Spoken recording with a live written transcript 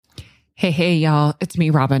Hey, y'all. It's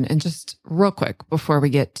me, Robin. And just real quick before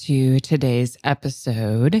we get to today's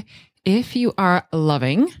episode, if you are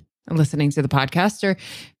loving listening to the podcast, or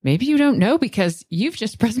maybe you don't know because you've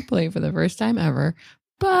just pressed play for the first time ever,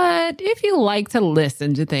 but if you like to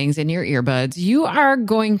listen to things in your earbuds, you are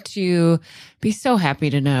going to be so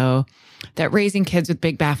happy to know that Raising Kids with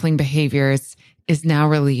Big Baffling Behaviors is now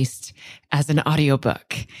released as an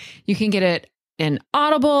audiobook. You can get it in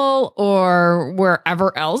Audible or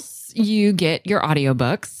wherever else you get your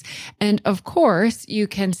audiobooks. And of course, you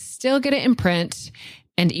can still get it in print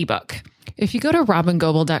and ebook. If you go to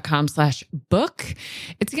robingoble.com/book,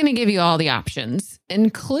 it's going to give you all the options,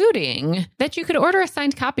 including that you could order a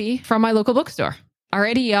signed copy from my local bookstore.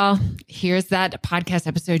 Alrighty, y'all. Here's that podcast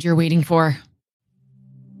episode you're waiting for.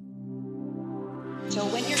 So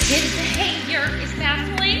when your kid's behavior is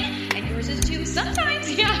baffling, and yours is too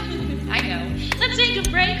sometimes, yeah, I know. Let's take a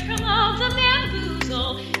break from all the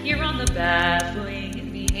bamboozle here on the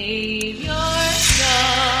Baffling Behavior Show.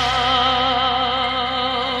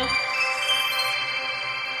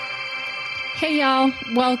 Hey, y'all.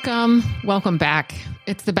 Welcome back.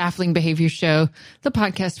 It's the Baffling Behavior Show, the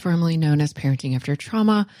podcast formerly known as Parenting After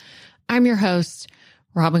Trauma. I'm your host,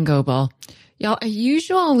 Robin Goble. Y'all, I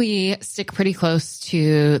usually stick pretty close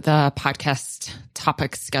to the podcast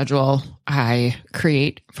topic schedule I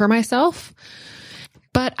create for myself.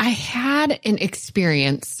 But I had an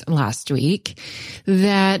experience last week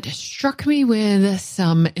that struck me with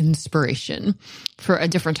some inspiration for a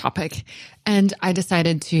different topic. And I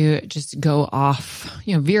decided to just go off,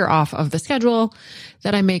 veer off of the schedule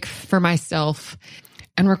that I make for myself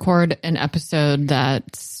and record an episode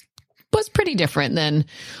that was pretty different than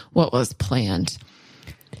what was planned.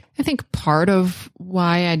 I think part of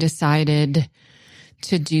why I decided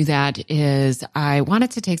to do that is I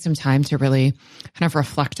wanted to take some time to really kind of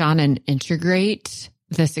reflect on and integrate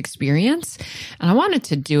this experience. And I wanted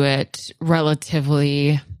to do it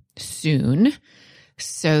relatively soon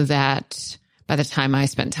so that by the time I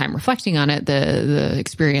spent time reflecting on it, the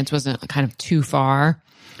experience wasn't kind of too far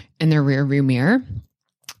in the rearview mirror.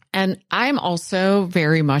 And I'm also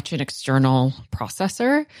very much an external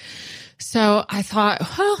processor. So I thought,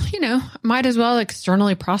 well, might as well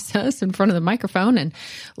externally process in front of the microphone and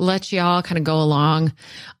let y'all kind of go along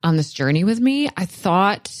on this journey with me. I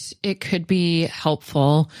thought it could be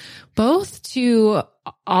helpful both to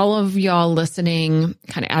all of y'all listening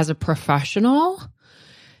kind of as a professional,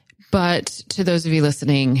 but to those of you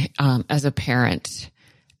listening as a parent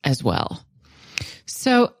as well.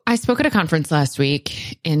 So I spoke at a conference last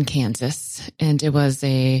week in Kansas, and it was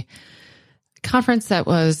a conference that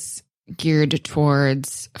was geared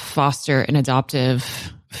towards foster and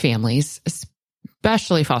adoptive families,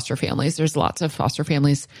 especially foster families. There's lots of foster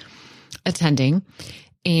families attending.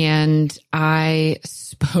 And I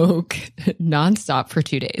spoke nonstop for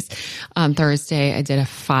 2 days. On Thursday, I did a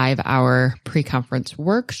 5-hour pre-conference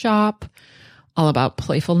workshop all about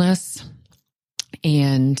playfulness.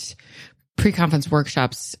 And pre-conference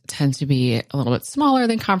workshops tend to be a little bit smaller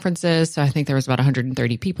than conferences. So I think there was about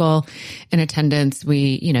 130 people in attendance.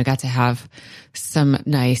 We, got to have some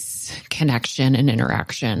nice connection and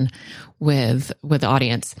interaction with the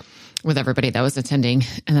audience, with everybody that was attending.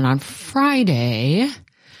 And then on Friday,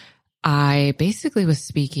 I basically was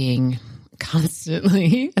speaking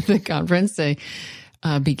constantly at the conference. I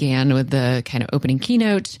began with the kind of opening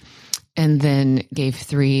keynote and then gave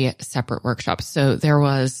 3 separate workshops. So there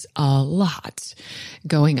was a lot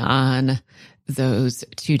going on those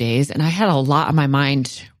 2 days. And I had a lot on my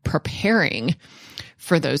mind preparing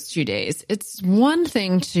for those 2 days. It's one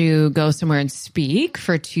thing to go somewhere and speak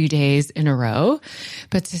for 2 days in a row,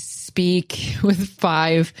 but to speak with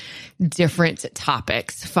 5 different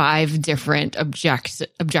topics, 5 different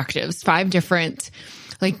objectives, 5 different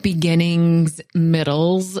beginnings,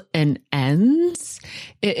 middles, and ends.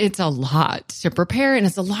 It's a lot to prepare and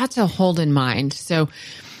it's a lot to hold in mind. So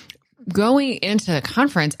going into the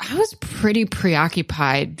conference, I was pretty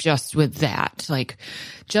preoccupied just with that,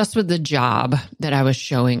 just with the job that I was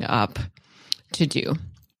showing up to do.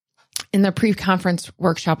 In the pre-conference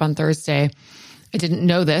workshop on Thursday, I didn't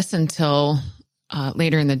know this until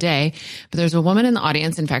later in the day, but there's a woman in the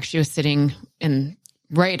audience. In fact, she was sitting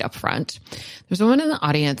right up front. There's a woman in the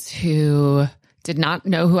audience who did not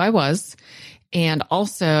know who I was, and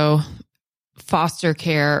also foster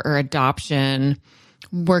care or adoption,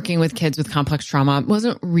 working with kids with complex trauma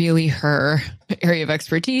wasn't really her area of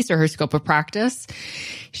expertise or her scope of practice.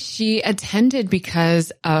 She attended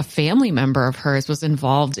because a family member of hers was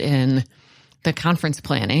involved in the conference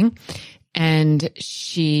planning. And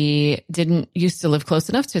she didn't used to live close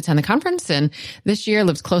enough to attend the conference. And this year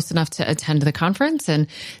lives close enough to attend the conference. And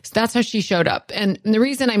so that's how she showed up. And the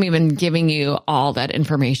reason I'm even giving you all that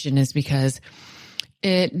information is because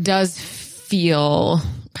it does feel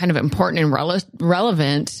kind of important and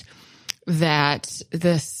relevant that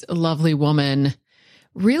this lovely woman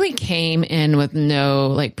really came in with no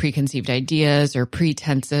like preconceived ideas or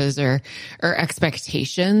pretenses or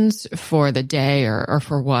expectations for the day or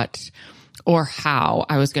for what or how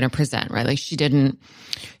I was going to present, right? Like she didn't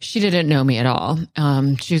know me at all.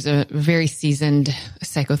 She was a very seasoned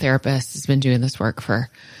psychotherapist, has been doing this work for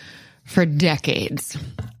decades.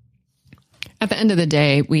 At the end of the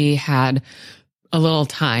day, we had a little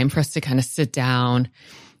time for us to kind of sit down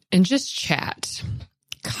and just chat,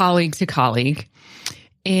 colleague to colleague.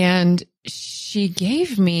 And she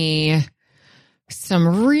gave me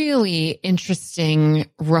some really interesting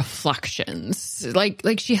reflections. Like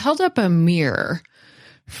she held up a mirror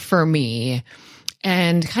for me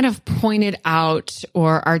and kind of pointed out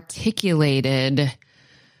or articulated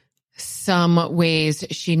some ways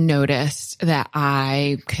she noticed that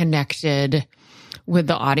I connected with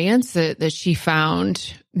the audience that she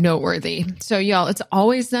found noteworthy. So y'all, it's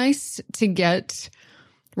always nice to get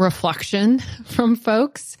reflection from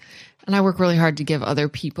folks. And I work really hard to give other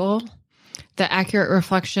people the accurate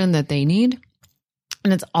reflection that they need.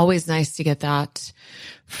 And it's always nice to get that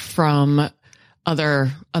from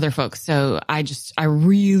other folks. So I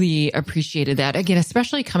really appreciated that. Again,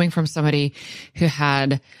 especially coming from somebody who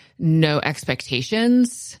had no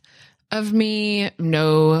expectations of me,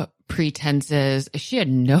 no pretenses. She had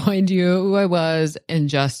no idea who I was and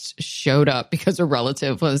just showed up because a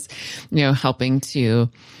relative was, helping to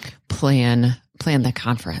plan the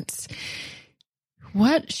conference.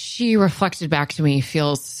 What she reflected back to me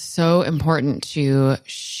feels so important to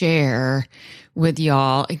share with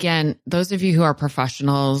y'all. Again, those of you who are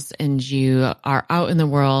professionals and you are out in the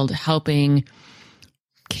world helping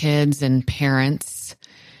kids and parents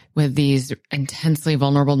with these intensely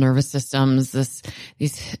vulnerable nervous systems,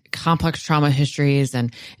 these complex trauma histories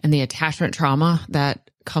and the attachment trauma that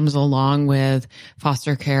comes along with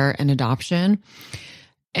foster care and adoption.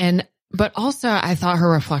 But also I thought her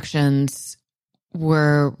reflections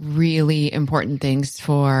were really important things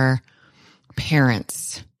for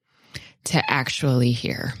parents to actually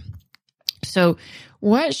hear. So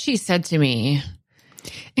what she said to me,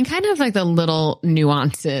 and kind of like the little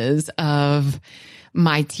nuances of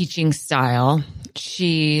my teaching style,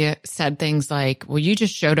 she said things like, well, you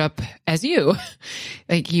just showed up as you,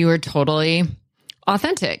 like you were totally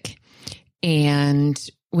authentic. And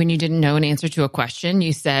when you didn't know an answer to a question,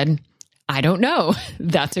 you said, I don't know.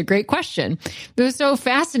 That's a great question. It was so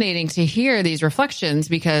fascinating to hear these reflections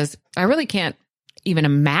because I really can't even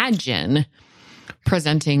imagine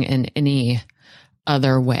presenting in any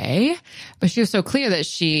other way. But she was so clear that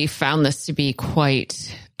she found this to be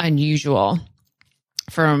quite unusual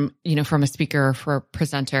from a speaker, for a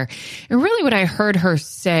presenter. And really what I heard her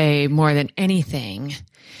say more than anything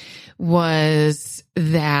was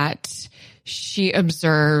that she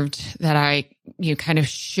observed that I kind of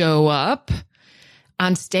show up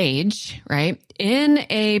on stage, right, in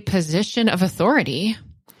a position of authority.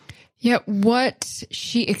 Yet what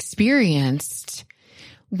she experienced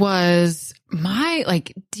was my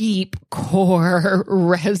deep core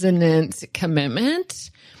resonant commitment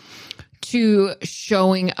to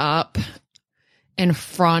showing up in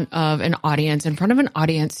front of an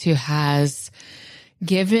audience who has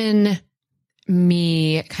given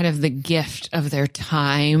me kind of the gift of their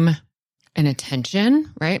time and attention,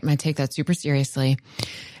 right? I take that super seriously.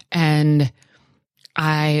 And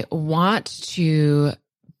I want to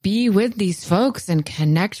be with these folks and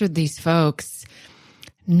connect with these folks,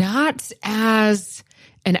 not as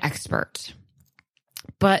an expert,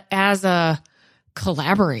 but as a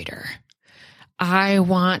collaborator. I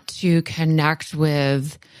want to connect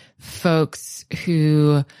with folks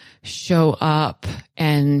who show up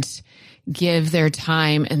and give their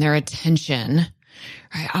time and their attention.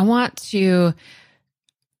 Right? I want to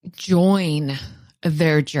join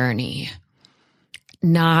their journey,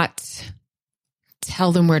 not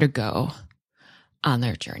tell them where to go on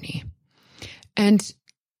their journey. And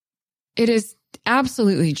it is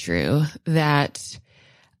absolutely true that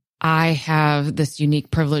I have this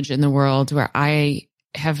unique privilege in the world where I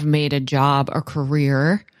have made a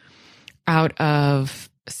career out of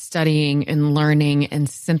studying and learning and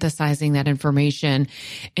synthesizing that information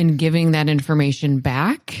and giving that information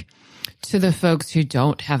back to the folks who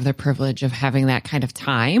don't have the privilege of having that kind of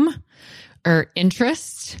time or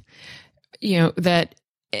interest, that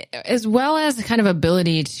as well as the kind of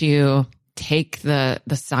ability to take the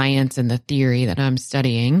science and the theory that I'm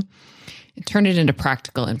studying and turn it into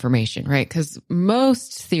practical information, right? Because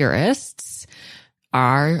most theorists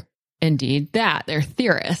are indeed that. They're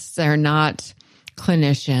theorists. They're not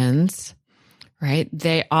clinicians, right?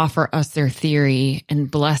 They offer us their theory and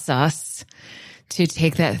bless us to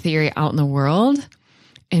take that theory out in the world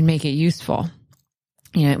and make it useful,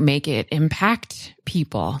 make it impact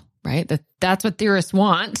people, right? That's what theorists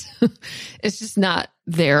want. It's just not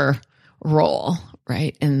their role,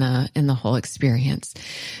 right? In the whole experience.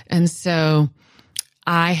 And so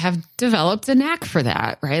I have developed a knack for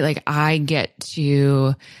that, right? Like I get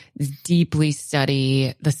to deeply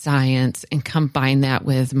study the science and combine that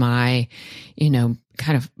with my,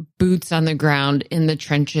 kind of boots on the ground in the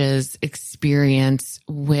trenches experience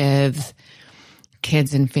with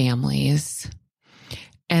kids and families.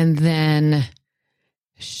 And then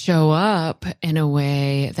show up in a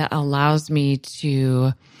way that allows me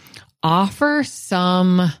to offer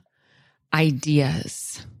some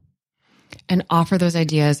ideas and offer those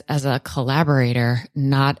ideas as a collaborator,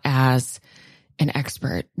 not as an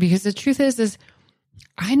expert. Because the truth is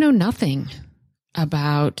I know nothing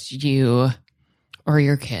about you or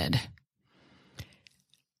your kid.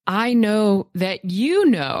 I know that you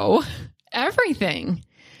know everything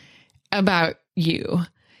about you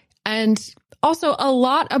and also a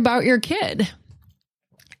lot about your kid.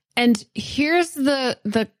 And here's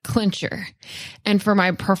the clincher. And for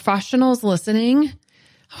my professionals listening,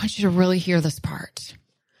 I want you to really hear this part.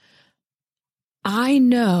 I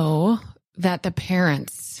know that the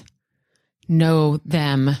parents know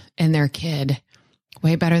them and their kid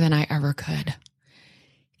way better than I ever could.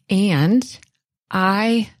 And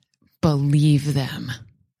I believe them.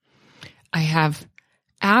 I have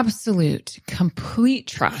absolute, complete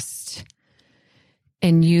trust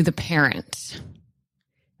in you, the parent,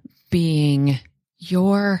 being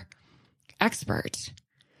your expert.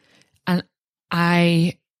 And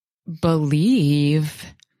I believe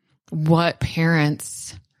what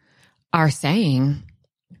parents are saying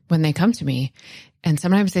when they come to me. And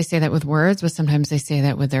sometimes they say that with words, but sometimes they say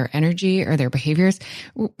that with their energy or their behaviors,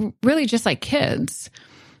 really just like kids,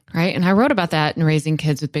 right? And I wrote about that in Raising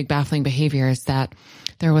Kids with Big Baffling Behaviors, that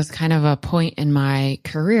there was kind of a point in my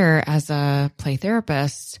career as a play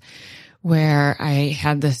therapist where I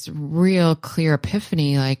had this real clear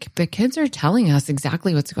epiphany, like the kids are telling us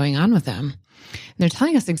exactly what's going on with them. And they're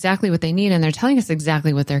telling us exactly what they need, and they're telling us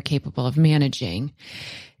exactly what they're capable of managing.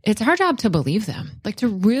 It's our job to believe them, like to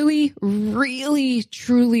really, really,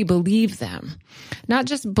 truly believe them, not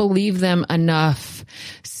just believe them enough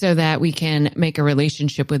so that we can make a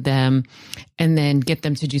relationship with them and then get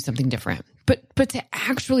them to do something different, but to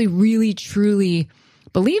actually, really, truly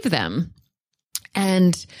believe them.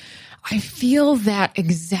 And I feel that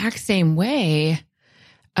exact same way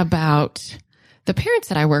about the parents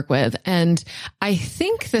that I work with. And I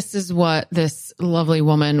think this is what this lovely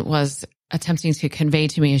woman was attempting to convey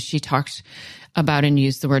to me as she talked about and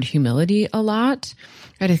used the word humility a lot.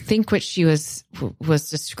 Right? I think what she was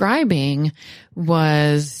describing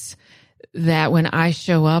was that when I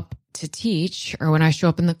show up to teach, or when I show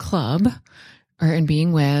up in the club or in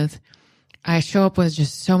being with, I show up with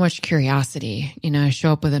just so much curiosity. I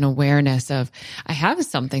show up with an awareness of, I have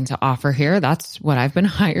something to offer here. That's what I've been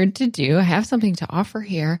hired to do. I have something to offer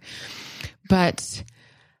here, but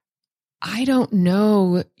I don't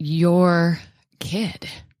know your kid.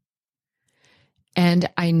 And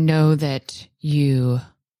I know that you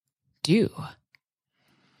do.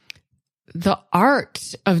 The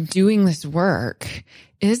art of doing this work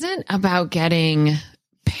isn't about getting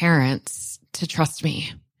parents to trust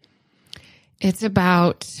me. It's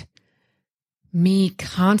about me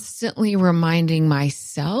constantly reminding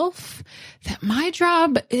myself that my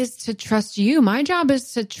job is to trust you. My job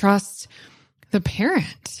is to trust the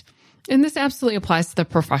parent. And this absolutely applies to the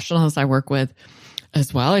professionals I work with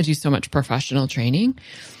as well. I do so much professional training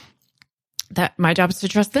that my job is to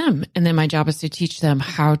trust them. And then my job is to teach them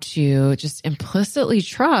how to just implicitly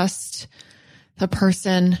trust the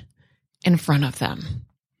person in front of them.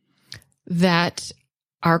 That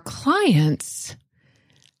our clients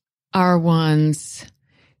are ones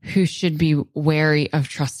who should be wary of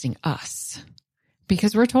trusting us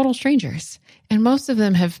because we're total strangers. And most of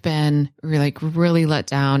them have been really let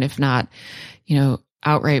down, if not,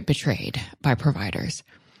 outright betrayed by providers.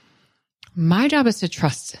 My job is to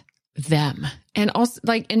trust them and also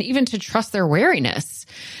and even to trust their wariness,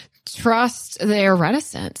 trust their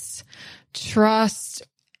reticence, trust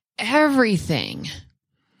everything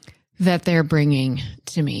that they're bringing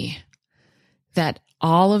to me, that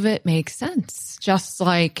all of it makes sense. Just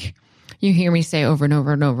like you hear me say over and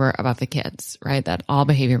over and over about the kids, right? That all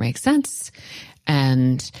behavior makes sense,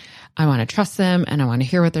 and I want to trust them, and I want to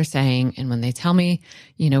hear what they're saying. And when they tell me,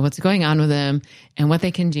 what's going on with them and what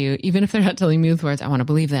they can do, even if they're not telling me with words, I want to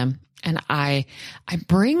believe them. And I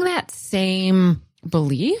bring that same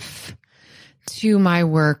belief to my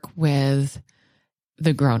work with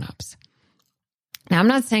the grownups. Now, I'm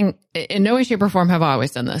not saying in no way, shape, or form have I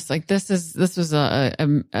always done this. Like this was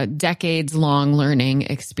a decades long learning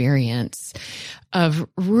experience of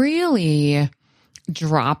really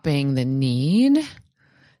dropping the need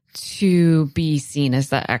to be seen as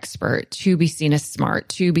the expert, to be seen as smart,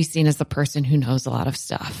 to be seen as the person who knows a lot of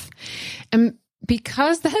stuff. And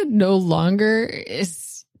because that no longer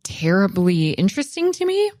is terribly interesting to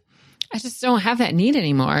me, I just don't have that need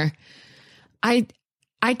anymore. I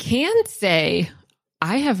can say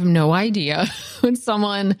I have no idea when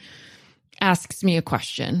someone asks me a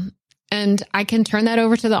question, and I can turn that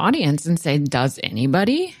over to the audience and say, does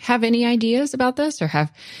anybody have any ideas about this or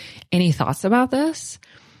have any thoughts about this?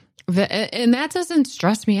 And that doesn't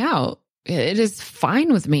stress me out. It is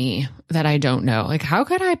fine with me that I don't know. Like, how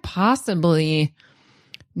could I possibly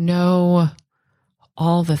know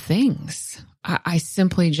all the things? I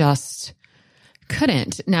simply just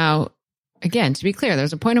couldn't. Now, again, to be clear,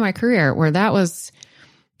 there's a point in my career where that was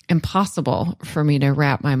impossible for me to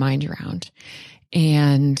wrap my mind around.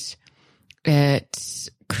 And it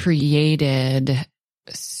created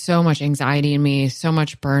so much anxiety in me, so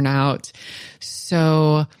much burnout.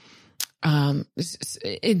 So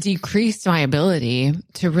it decreased my ability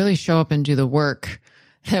to really show up and do the work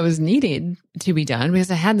that was needed to be done,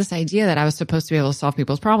 because I had this idea that I was supposed to be able to solve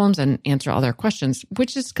people's problems and answer all their questions,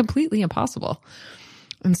 which is completely impossible.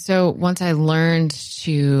 And so once I learned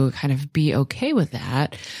to kind of be okay with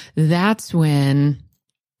that, that's when,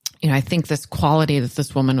 I think this quality that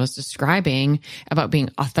this woman was describing about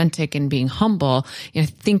being authentic and being humble, I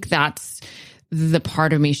think that's the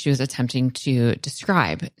part of me she was attempting to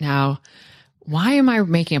describe. Now, why am I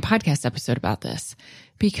making a podcast episode about this?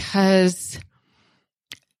 Because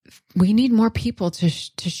we need more people to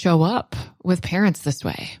show up with parents this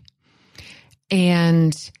way.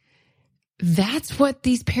 And that's what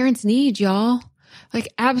these parents need, y'all.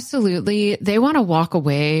 Like, absolutely. They want to walk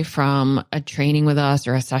away from a training with us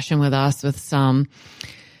or a session with us with some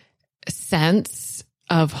sense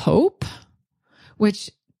of hope, which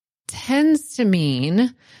tends to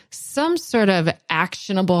mean some sort of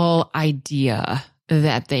actionable idea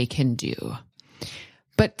that they can do.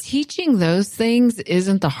 But teaching those things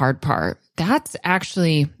isn't the hard part. That's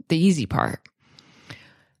actually the easy part.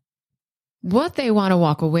 What they want to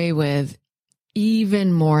walk away with,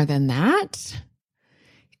 even more than that,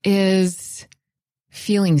 is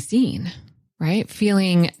feeling seen, right?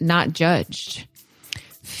 Feeling not judged,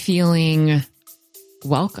 feeling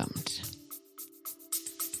welcomed.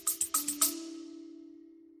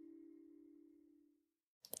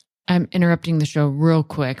 I'm interrupting the show real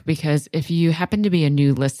quick because if you happen to be a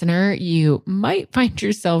new listener, you might find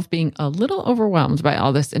yourself being a little overwhelmed by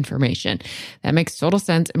all this information. That makes total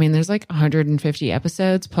sense. I mean, there's like 150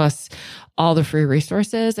 episodes plus all the free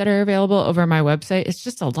resources that are available over my website. It's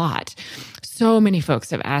just a lot. So many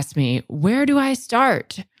folks have asked me, where do I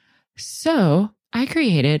start? So I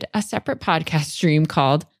created a separate podcast stream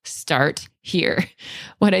called Start Here.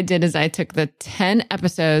 What I did is I took the 10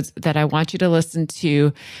 episodes that I want you to listen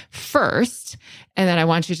to first, and that I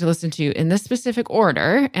want you to listen to in this specific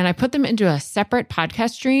order, and I put them into a separate podcast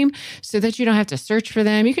stream so that you don't have to search for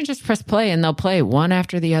them. You can just press play and they'll play one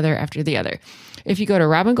after the other after the other. If you go to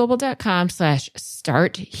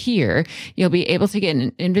robingoble.com/start here, you'll be able to get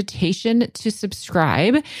an invitation to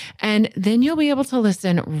subscribe, and then you'll be able to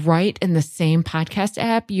listen right in the same podcast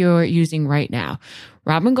app you're using right now.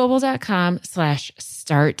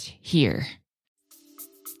 robingoble.com/start here.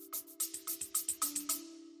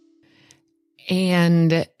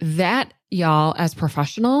 And that, y'all, as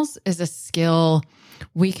professionals, is a skill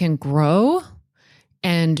we can grow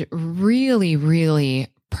and really, really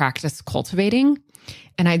practice cultivating.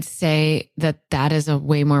 And I'd say that that is a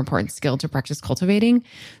way more important skill to practice cultivating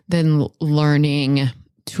than learning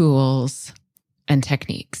tools and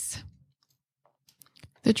techniques.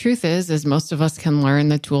 The truth is most of us can learn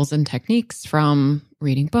the tools and techniques from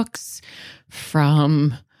reading books,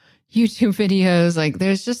 from YouTube videos. Like,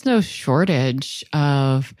 there's just no shortage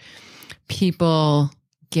of people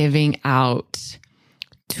giving out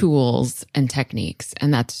tools and techniques.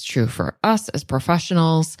 And that's true for us as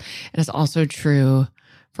professionals. And it's also true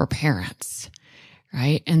for parents,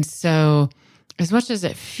 right? And so as much as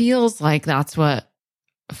it feels like that's what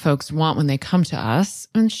folks want when they come to us.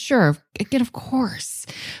 And sure, again, of course,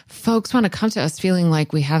 folks want to come to us feeling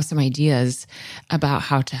like we have some ideas about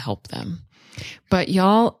how to help them. But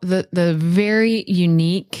y'all, the very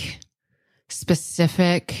unique,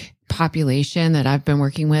 specific population that I've been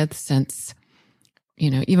working with since,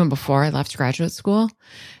 even before I left graduate school,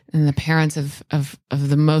 and the parents of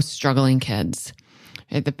the most struggling kids,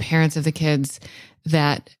 right? The parents of the kids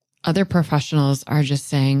that other professionals are just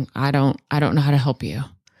saying, I don't know how to help you,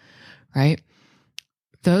 right?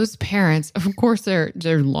 Those parents, of course, they're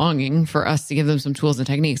longing for us to give them some tools and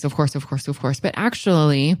techniques, of course. But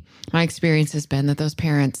actually, my experience has been that those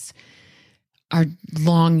parents are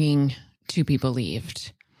longing to be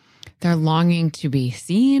believed. They're longing to be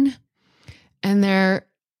seen, and they're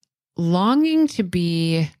longing to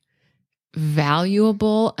be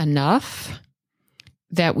valuable enough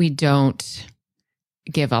that we don't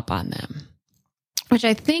give up on them, which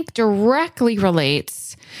I think directly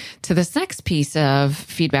relates to this next piece of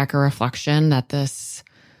feedback or reflection that this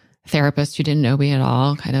therapist who didn't know me at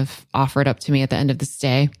all kind of offered up to me at the end of this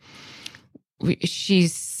day. She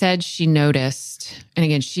said she noticed, and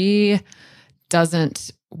again, she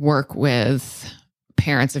doesn't work with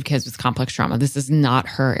parents of kids with complex trauma. This is not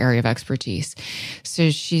her area of expertise. So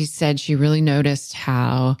she said she really noticed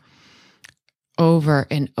how over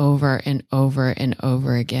and over and over and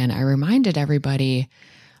over again, I reminded everybody,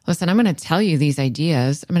 listen, I'm going to tell you these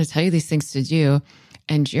ideas. I'm going to tell you these things to do,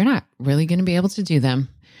 and you're not really going to be able to do them,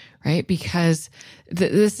 right? Because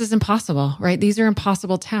this is impossible, right? These are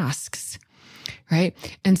impossible tasks, right?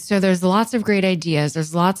 And so there's lots of great ideas.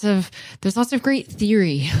 There's lots of great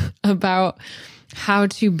theory about how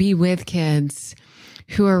to be with kids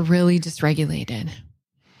who are really dysregulated.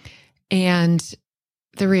 And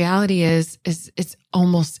the reality is it's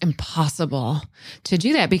almost impossible to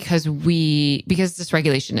do that because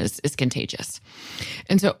dysregulation is contagious.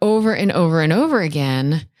 And so over and over and over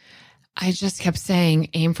again, I just kept saying,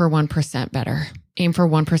 aim for 1% better, aim for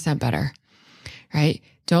 1% better, right?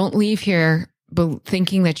 Don't leave here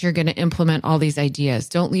thinking that you're going to implement all these ideas.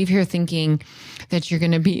 Don't leave here thinking that you're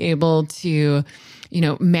going to be able to,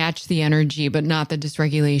 match the energy, but not the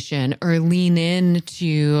dysregulation, or lean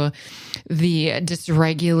into the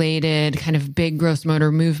dysregulated kind of big gross motor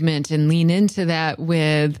movement and lean into that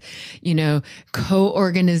with,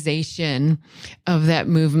 co-organization of that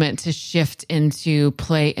movement to shift into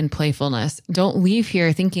play and playfulness. Don't leave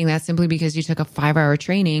here thinking that simply because you took a 5-hour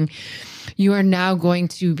training, you are now going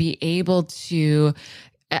to be able to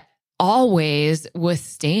always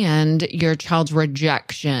withstand your child's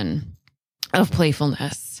rejection of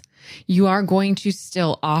playfulness. You are going to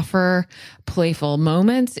still offer playful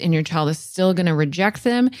moments, and your child is still going to reject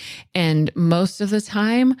them. And most of the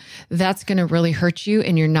time, that's going to really hurt you,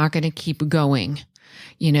 and you're not going to keep going,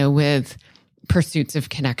 with pursuits of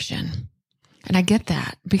connection. And I get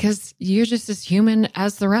that, because you're just as human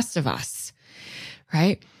as the rest of us,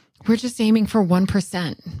 right? We're just aiming for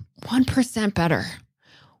 1% better,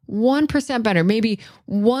 1% better, maybe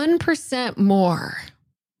 1% more.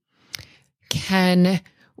 Can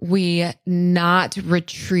we not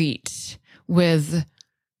retreat with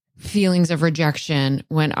feelings of rejection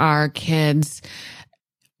when our kids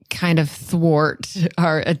kind of thwart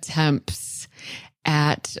our attempts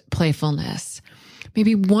at playfulness?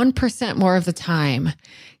 Maybe 1% more of the time,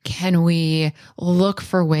 can we look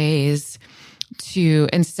for ways to,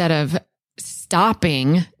 instead of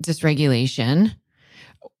stopping dysregulation,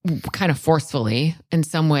 kind of forcefully in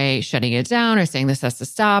some way, shutting it down or saying this has to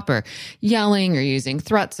stop, or yelling or using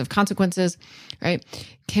threats of consequences, right?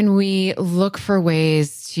 Can we look for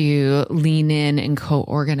ways to lean in and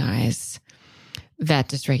co-organize that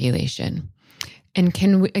dysregulation? And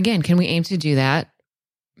can we aim to do that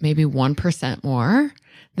maybe 1% more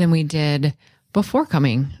than we did before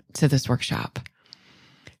coming to this workshop?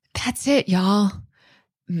 That's it, y'all.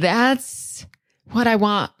 That's what I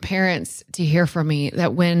want parents to hear from me,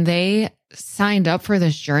 that when they signed up for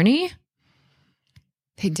this journey,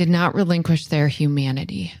 they did not relinquish their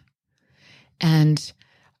humanity. And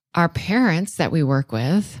our parents that we work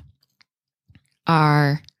with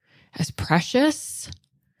are as precious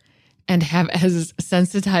and have as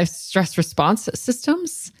sensitized stress response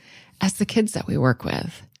systems as the kids that we work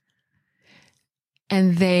with.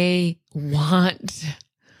 And they want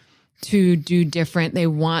to do different. They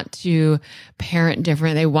want to parent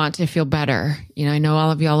different. They want to feel better. I know all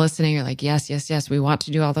of y'all listening are like, yes, we want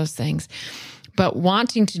to do all those things. But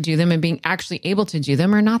wanting to do them and being actually able to do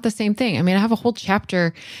them are not the same thing. I mean, I have a whole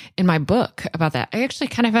chapter in my book about that. I actually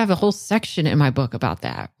kind of have a whole section in my book about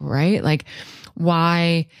that, right? Like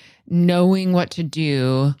why knowing what to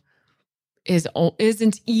do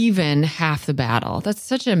isn't even half the battle. That's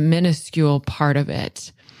such a minuscule part of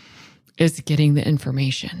it, is getting the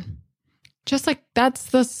information. Just like that's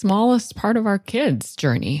the smallest part of our kids'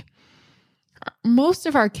 journey. Most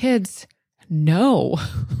of our kids know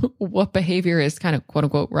what behavior is kind of quote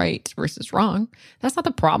unquote right versus wrong. That's not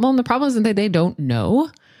the problem. The problem isn't that they don't know,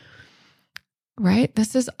 right?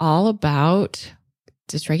 This is all about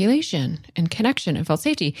dysregulation and connection and felt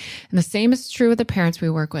safety. And the same is true with the parents we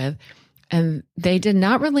work with. And they did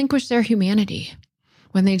not relinquish their humanity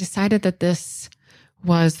when they decided that this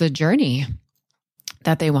was the journey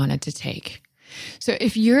that they wanted to take. So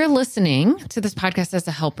if you're listening to this podcast as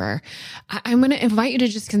a helper, I'm going to invite you to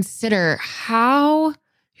just consider how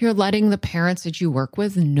you're letting the parents that you work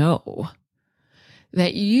with know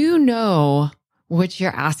that you know what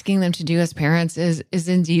you're asking them to do as parents is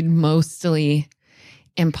indeed mostly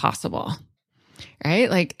impossible, right?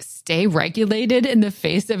 Like stay regulated in the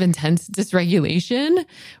face of intense dysregulation,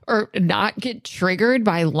 or not get triggered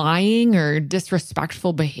by lying or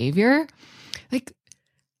disrespectful behavior. Like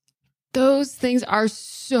those things are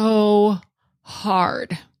so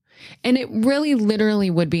hard. And it really literally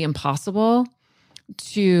would be impossible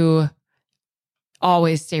to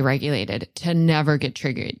always stay regulated, to never get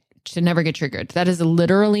triggered. That is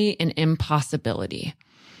literally an impossibility.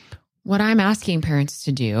 What I'm asking parents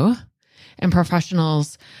to do, and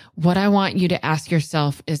professionals, what I want you to ask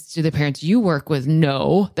yourself is, do the parents you work with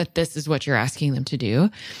know that this is what you're asking them to do?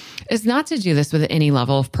 Is not to do this with any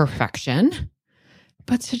level of perfection,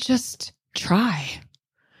 but to just try.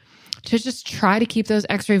 To just try to keep those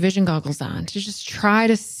X-ray vision goggles on, to just try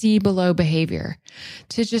to see below behavior,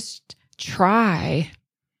 to just try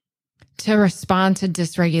to respond to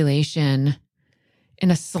dysregulation in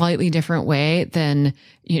a slightly different way than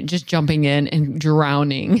just jumping in and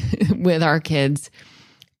drowning with our kids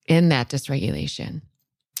in that dysregulation.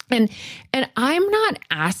 And I'm not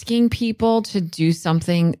asking people to do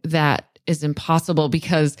something that is impossible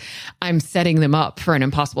because I'm setting them up for an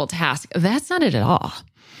impossible task. That's not it at all.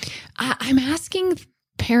 I'm asking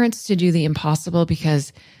parents to do the impossible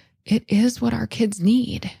because it is what our kids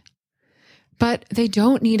need. But they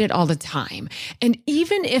don't need it all the time. And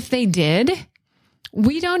even if they did,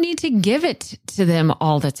 we don't need to give it to them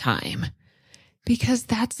all the time, because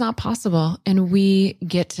that's not possible. And we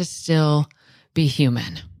get to still be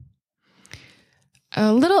human.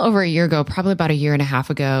 A little over a year ago, probably about a year and a half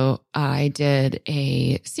ago, I did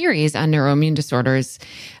a series on neuroimmune disorders.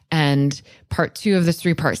 And part 2 of this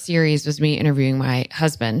 3-part series was me interviewing my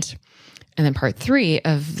husband. And then part 3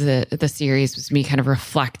 of the series was me kind of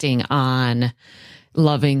reflecting on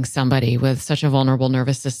loving somebody with such a vulnerable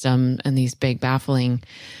nervous system and these big baffling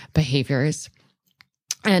behaviors.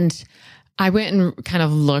 And I went and kind of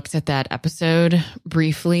looked at that episode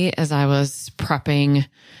briefly as I was prepping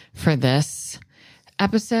for this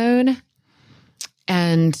episode,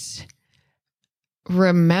 and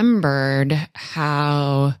remembered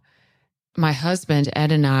how my husband,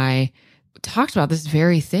 Ed, and I talked about this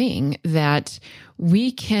very thing, that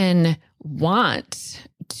we can want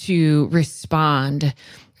to respond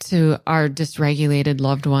to our dysregulated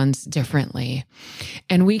loved ones differently.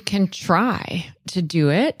 And we can try to do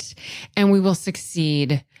it, and we will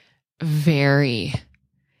succeed very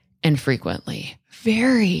infrequently.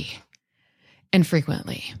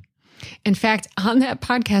 In fact, on that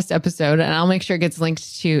podcast episode, and I'll make sure it gets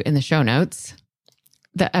linked to in the show notes,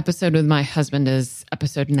 the episode with my husband is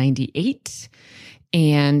episode 98,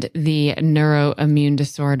 and the neuroimmune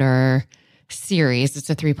disorder series, it's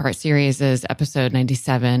a 3-part series, is episode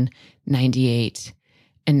 97, 98,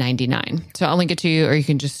 and 99. So I'll link it to you, or you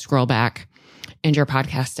can just scroll back in your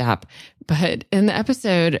podcast app. But in the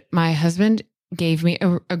episode, my husband gave me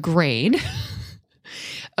a grade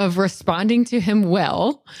of responding to him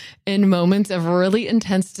well in moments of really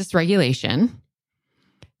intense dysregulation,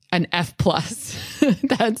 an F+.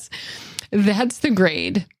 That's the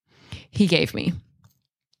grade he gave me.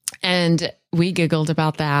 And we giggled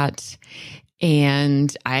about that.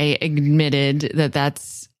 And I admitted that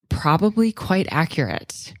that's probably quite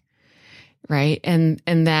accurate, right? And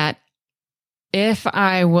that if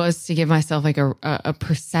I was to give myself like a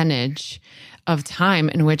percentage of time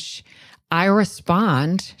in which I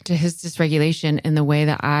respond to his dysregulation in the way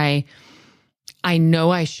that I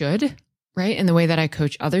know I should, right? In the way that I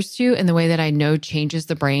coach others to, in the way that I know changes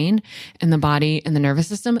the brain and the body and the nervous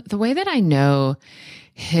system, the way that I know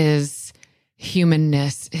his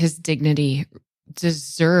humanness, his dignity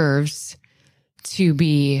deserves to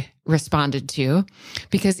be responded to.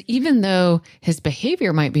 Because even though his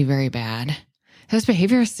behavior might be very bad, his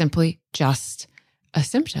behavior is simply just a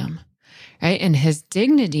symptom, right? And his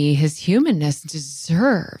dignity, his humanness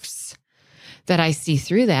deserves that I see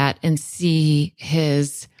through that and see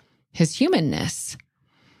his humanness,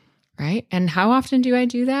 right? And how often do I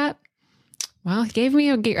do that? Well, he gave me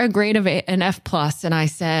a grade of an F+, and I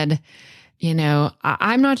said,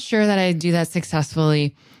 I'm not sure that I do that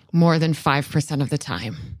successfully more than 5% of the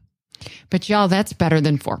time. But y'all, that's better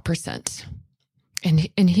than 4%.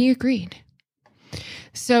 And he agreed.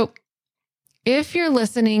 So if you're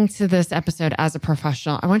listening to this episode as a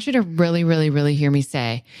professional, I want you to really, really, really hear me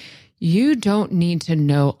say, you don't need to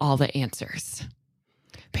know all the answers.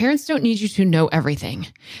 Parents don't need you to know everything.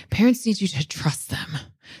 Parents need you to trust them,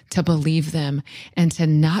 to believe them, and to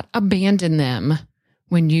not abandon them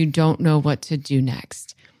when you don't know what to do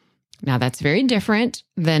next. Now, that's very different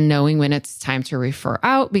than knowing when it's time to refer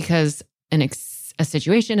out because a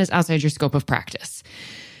situation is outside your scope of practice.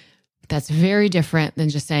 That's very different than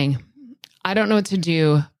just saying, I don't know what to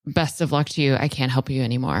do. Best of luck to you. I can't help you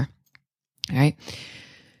anymore. All right.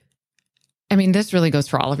 I mean, this really goes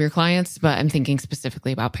for all of your clients, but I'm thinking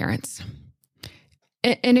specifically about parents.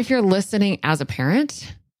 And if you're listening as a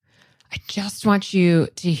parent, I just want you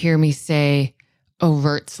to hear me say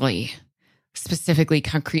overtly, specifically,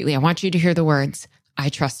 concretely, I want you to hear the words, I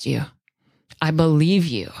trust you. I believe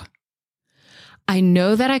you. I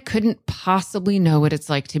know that I couldn't possibly know what it's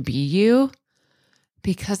like to be you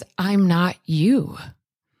because I'm not you.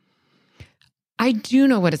 I do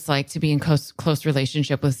know what it's like to be in close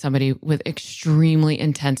relationship with somebody with extremely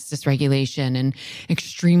intense dysregulation and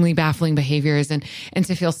extremely baffling behaviors and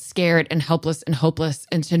to feel scared and helpless and hopeless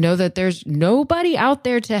and to know that there's nobody out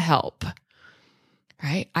there to help,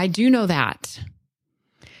 right? I do know that.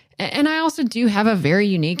 And I also do have a very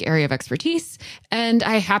unique area of expertise, and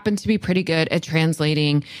I happen to be pretty good at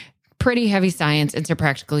translating pretty heavy science into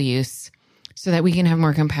practical use so that we can have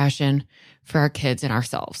more compassion for our kids and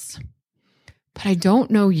ourselves. But I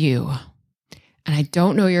don't know you, and I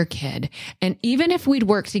don't know your kid. And even if we'd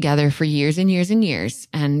worked together for years and years and years,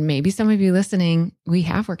 and maybe some of you listening, we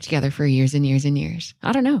have worked together for years and years and years.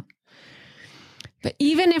 I don't know. But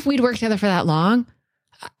even if we'd worked together for that long,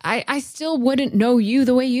 I still wouldn't know you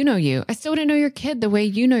the way you know you. I still wouldn't know your kid the way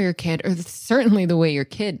you know your kid, or certainly the way your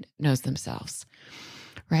kid knows themselves,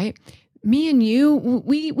 right? Me and you,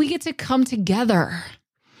 we get to come together,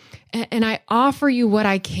 and I offer you what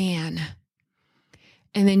I can.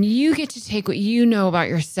 And then you get to take what you know about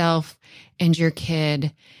yourself and your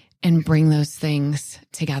kid and bring those things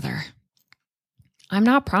together. I'm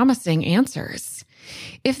not promising answers.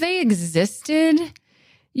 If they existed,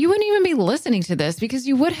 you wouldn't even be listening to this because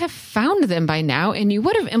you would have found them by now and you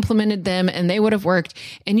would have implemented them and they would have worked,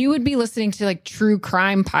 and you would be listening to like true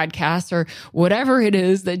crime podcasts or whatever it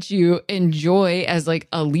is that you enjoy as like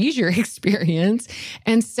a leisure experience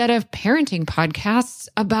instead of parenting podcasts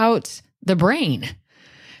about the brain.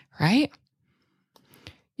 Right?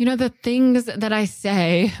 You know, the things that I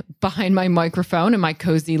say behind my microphone in my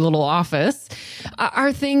cozy little office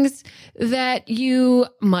are things that you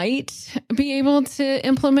might be able to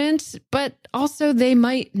implement, but also they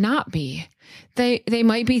might not be. They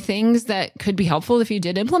might be things that could be helpful if you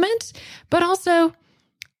did implement, but also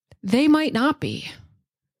they might not be.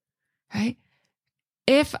 Right?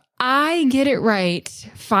 If I get it right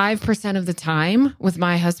 5% of the time with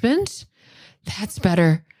my husband, that's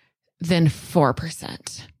better than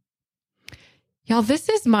 4%. Y'all, this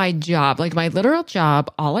is my job, like my literal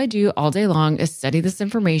job. All I do all day long is study this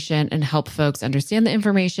information and help folks understand the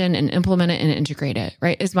information and implement it and integrate it,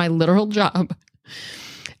 right? It's my literal job.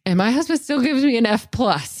 And my husband still gives me an F+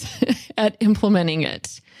 at implementing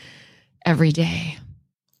it every day.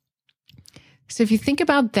 So if you think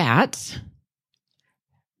about that,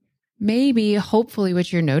 maybe, hopefully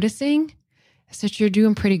what you're noticing is that you're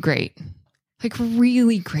doing pretty great. Like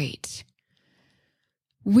really great.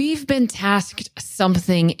 We've been tasked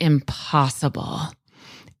something impossible,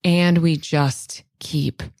 and we just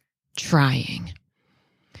keep trying.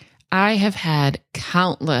 I have had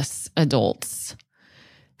countless adults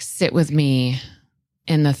sit with me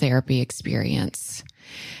in the therapy experience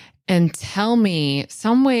and tell me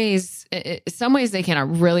some ways they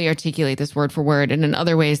cannot really articulate this word for word, and in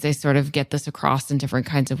other ways they sort of get this across in different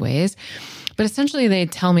kinds of ways. But essentially they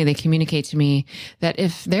communicate to me that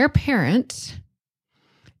if their parent,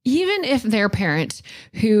 even if their parent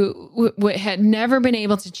who had never been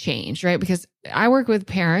able to change, right? Because I work with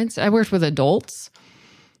parents, I worked with adults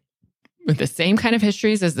with the same kind of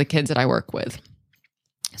histories as the kids that I work with.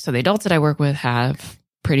 So the adults that I work with have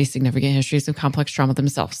pretty significant histories of complex trauma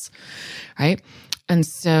themselves, right? And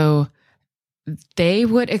so they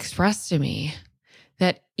would express to me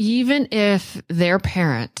that even if their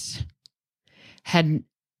parent had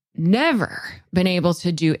never been able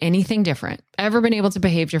to do anything different, ever been able to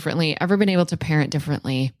behave differently, ever been able to parent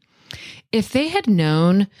differently, if they had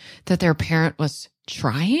known that their parent was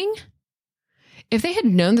trying, if they had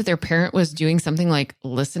known that their parent was doing something like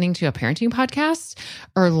listening to a parenting podcast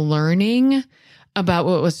or learning about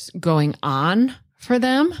what was going on for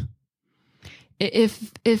them,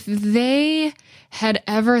 if they had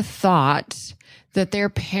ever thought that their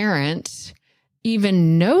parent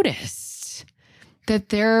even noticed that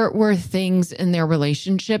there were things in their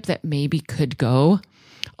relationship that maybe could go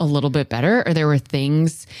a little bit better, or there were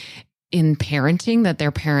things in parenting that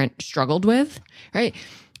their parent struggled with, right?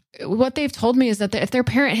 What they've told me is that if their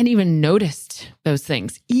parent had even noticed those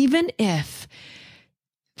things, even if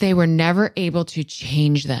they were never able to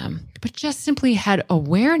change them, but just simply had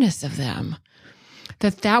awareness of them,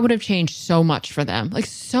 that would have changed so much for them, like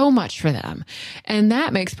so much for them. And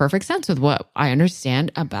that makes perfect sense with what I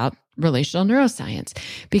understand about relational neuroscience,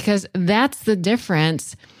 because that's the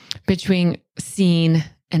difference between seen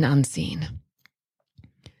and unseen.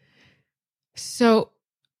 So,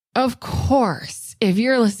 of course, if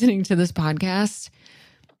you're listening to this podcast,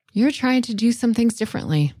 you're trying to do some things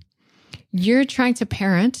differently. You're trying to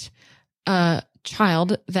parent a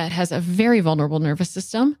child that has a very vulnerable nervous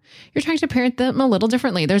system. You're trying to parent them a little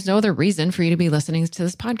differently. There's no other reason for you to be listening to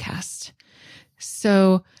this podcast.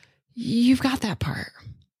 So you've got that part.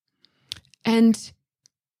 And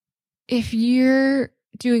if you're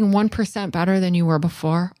doing 1% better than you were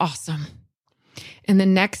before, awesome. And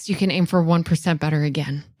then next you can aim for 1% better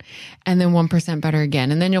again, and then 1% better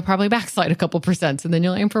again. And then you'll probably backslide a couple percent, and then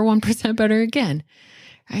you'll aim for 1% better again,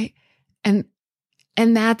 right? And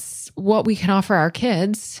that's what we can offer our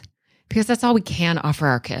kids, because that's all we can offer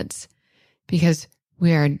our kids, because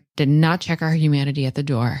we did not check our humanity at the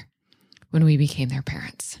door when we became their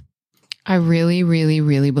parents. I really, really,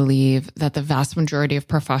 really believe that the vast majority of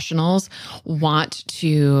professionals want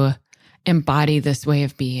to embody this way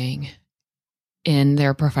of being in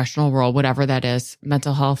their professional role, whatever that is,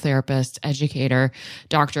 mental health therapist, educator,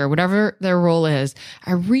 doctor, whatever their role is.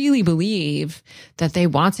 I really believe that they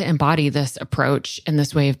want to embody this approach and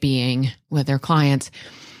this way of being with their clients.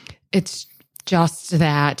 It's just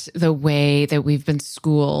that the way that we've been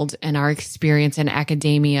schooled and our experience in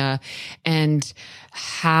academia and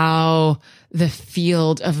how the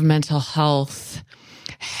field of mental health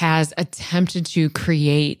has attempted to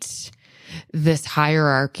create this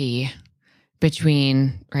hierarchy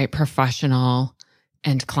between, right, professional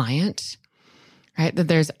and client, right? That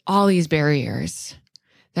there's all these barriers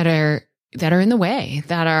that are in the way,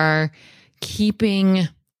 that are keeping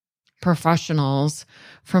professionals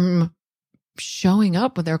from showing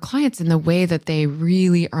up with their clients in the way that they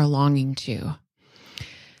really are longing to.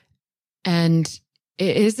 And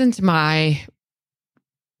it isn't my,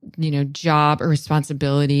 job or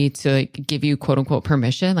responsibility to give you quote unquote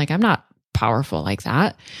permission. Like, I'm not powerful like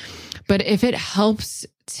that. But if it helps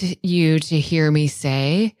you to hear me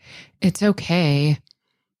say, it's okay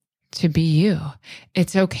to be you.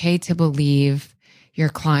 It's okay to believe your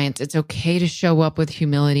clients. It's okay to show up with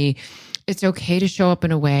humility. It's okay to show up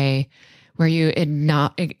in a way where you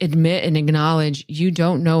admit and acknowledge you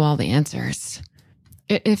don't know all the answers.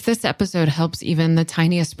 If this episode helps even the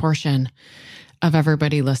tiniest portion of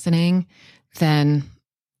everybody listening, then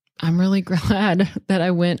I'm really glad that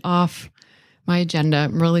I went off my agenda.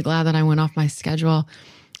 I'm really glad that I went off my schedule.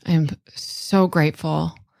 I'm so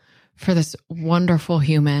grateful for this wonderful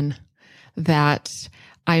human that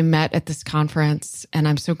I met at this conference. And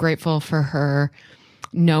I'm so grateful for her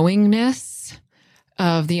knowingness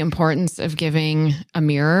of the importance of giving a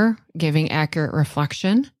mirror, giving accurate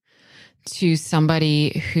reflection to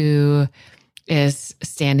somebody who is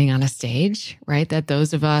standing on a stage, right? That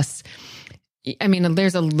those of us,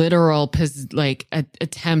 there's a literal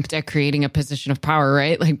attempt at creating a position of power,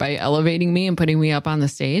 right? Like by elevating me and putting me up on the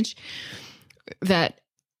stage. That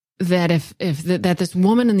this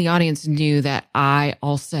woman in the audience knew that I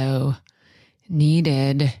also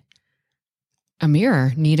needed a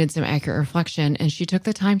mirror, needed some accurate reflection, and she took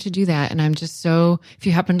the time to do that. And I'm just so, if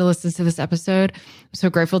you happen to listen to this episode, I'm so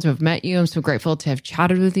grateful to have met you. I'm so grateful to have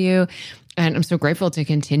chatted with you, and I'm so grateful to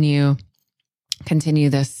continue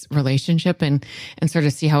this relationship and sort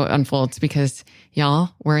of see how it unfolds, because y'all,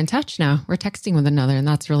 we're in touch now. We're texting with another, and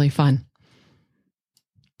that's really fun.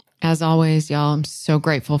 As always, y'all, I'm so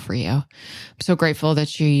grateful for you. I'm so grateful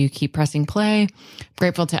that you keep pressing play. I'm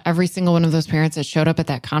grateful to every single one of those parents that showed up at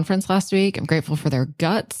that conference last week. I'm grateful for their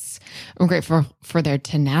guts. I'm grateful for their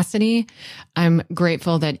tenacity. I'm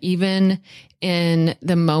grateful that even in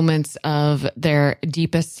the moments of their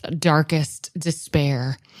deepest, darkest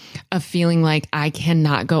despair, of feeling like I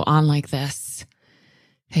cannot go on like this,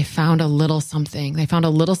 They found a little something. They found a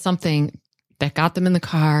little something that got them in the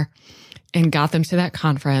car and got them to that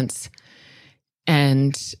conference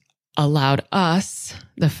and allowed us,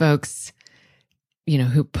 the folks,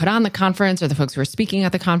 who put on the conference or the folks who were speaking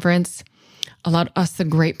at the conference, allowed us the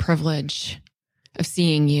great privilege of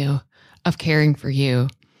seeing you, of caring for you,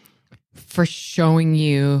 for showing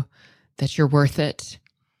you that you're worth it,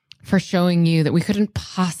 for showing you that we couldn't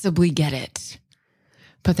possibly get it,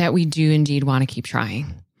 but that we do indeed want to keep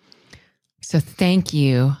trying. So thank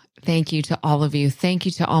you. Thank you to all of you. Thank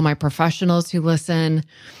you to all my professionals who listen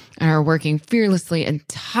and are working fearlessly and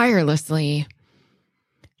tirelessly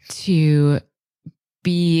to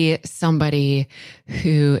be somebody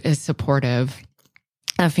who is supportive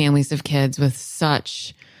of families of kids with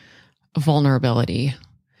such vulnerability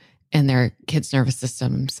in their kids' nervous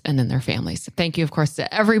systems and in their families. So thank you, of course,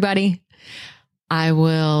 to everybody. I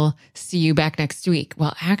will see you back next week.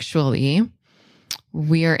 Well, actually,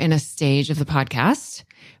 we are in a stage of the podcast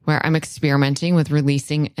where I'm experimenting with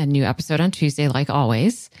releasing a new episode on Tuesday, like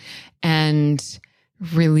always, and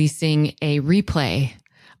releasing a replay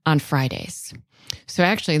on Fridays. So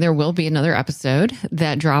actually, there will be another episode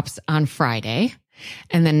that drops on Friday.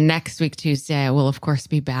 And then next week, Tuesday, I will, of course,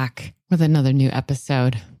 be back with another new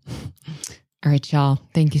episode. All right, y'all.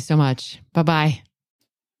 Thank you so much. Bye-bye.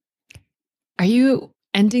 Are you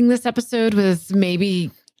ending this episode with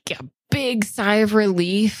maybe a big sigh of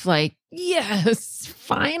relief? Like, yes,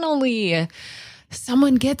 finally,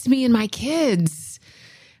 someone gets me and my kids.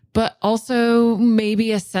 But also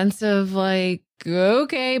maybe a sense of like,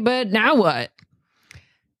 okay, but now what?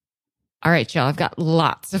 All right, y'all, I've got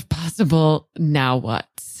lots of possible now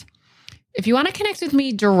whats. If you want to connect with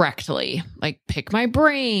me directly, like pick my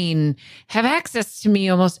brain, have access to me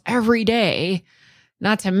almost every day,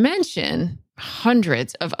 not to mention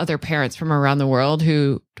hundreds of other parents from around the world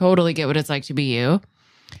who totally get what it's like to be you,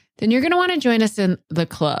 then you're going to want to join us in the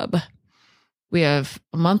club. We have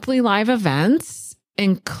monthly live events,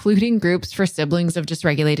 including groups for siblings of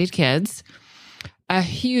dysregulated kids, a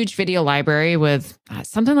huge video library with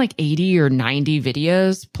something like 80 or 90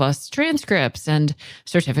 videos, plus transcripts and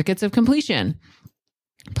certificates of completion.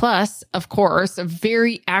 Plus, of course, a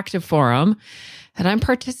very active forum that I'm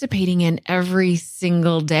participating in every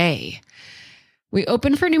single day. We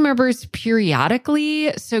open for new members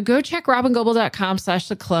periodically, so go check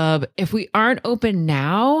robingoble.com/the club. If we aren't open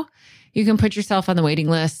now, you can put yourself on the waiting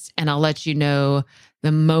list and I'll let you know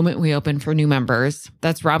the moment we open for new members.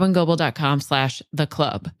 That's robingoble.com/the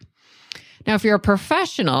club. Now, if you're a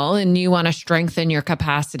professional and you want to strengthen your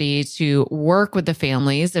capacity to work with the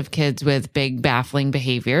families of kids with big, baffling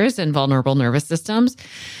behaviors and vulnerable nervous systems,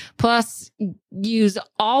 plus use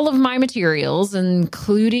all of my materials,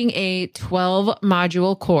 including a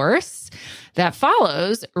 12-module course that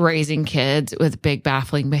follows raising kids with big,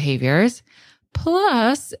 baffling behaviors,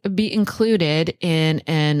 plus be included in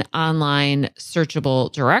an online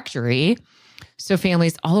searchable directory so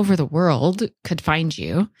families all over the world could find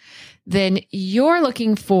you, then you're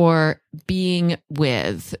looking for Being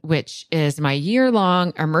With, which is my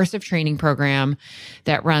year-long immersive training program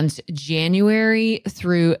that runs January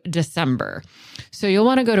through December. So you'll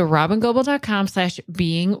want to go to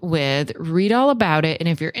robingoble.com/beingwith, read all about it. And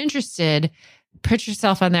if you're interested, put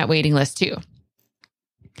yourself on that waiting list too.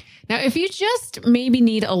 Now, if you just maybe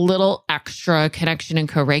need a little extra connection and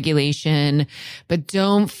co-regulation, but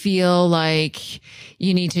don't feel like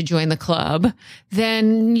you need to join the club,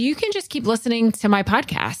 then you can just keep listening to my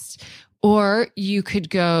podcast. Or you could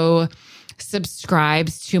go subscribe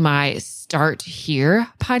to my Start Here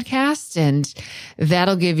podcast, and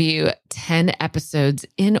that'll give you 10 episodes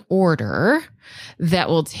in order that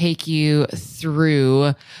will take you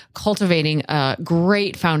through cultivating a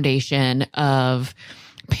great foundation of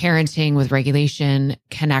parenting with regulation,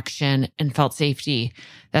 connection, and felt safety.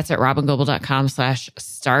 That's at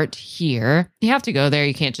robingoble.com/start here. You have to go there.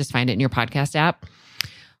 You can't just find it in your podcast app.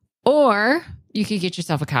 Or you could get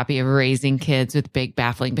yourself a copy of Raising Kids with Big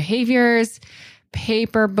Baffling Behaviors,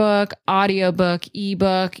 paper book, audiobook,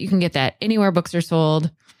 ebook. You can get that anywhere books are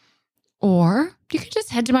sold. Or you could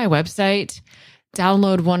just head to my website,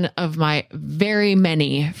 download one of my very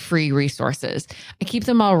many free resources. I keep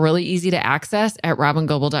them all really easy to access at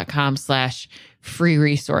robingoble.com/free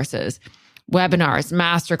resources. Webinars,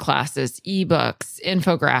 masterclasses, ebooks,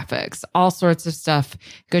 infographics, all sorts of stuff.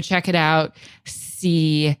 Go check it out.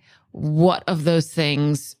 See what of those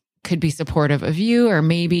things could be supportive of you or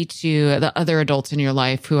maybe to the other adults in your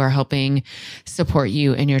life who are helping support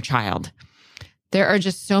you and your child. There are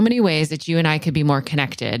just so many ways that you and I could be more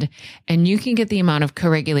connected, and you can get the amount of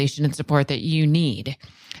co-regulation and support that you need.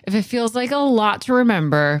 If it feels like a lot to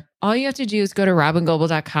remember, all you have to do is go to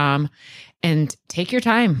robingoble.com and take your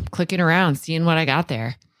time clicking around, seeing what I got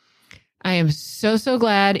there. I am so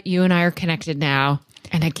glad you and I are connected now,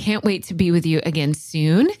 and I can't wait to be with you again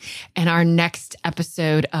soon in our next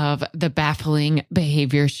episode of the Baffling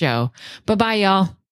Behavior Show. Bye-bye, y'all.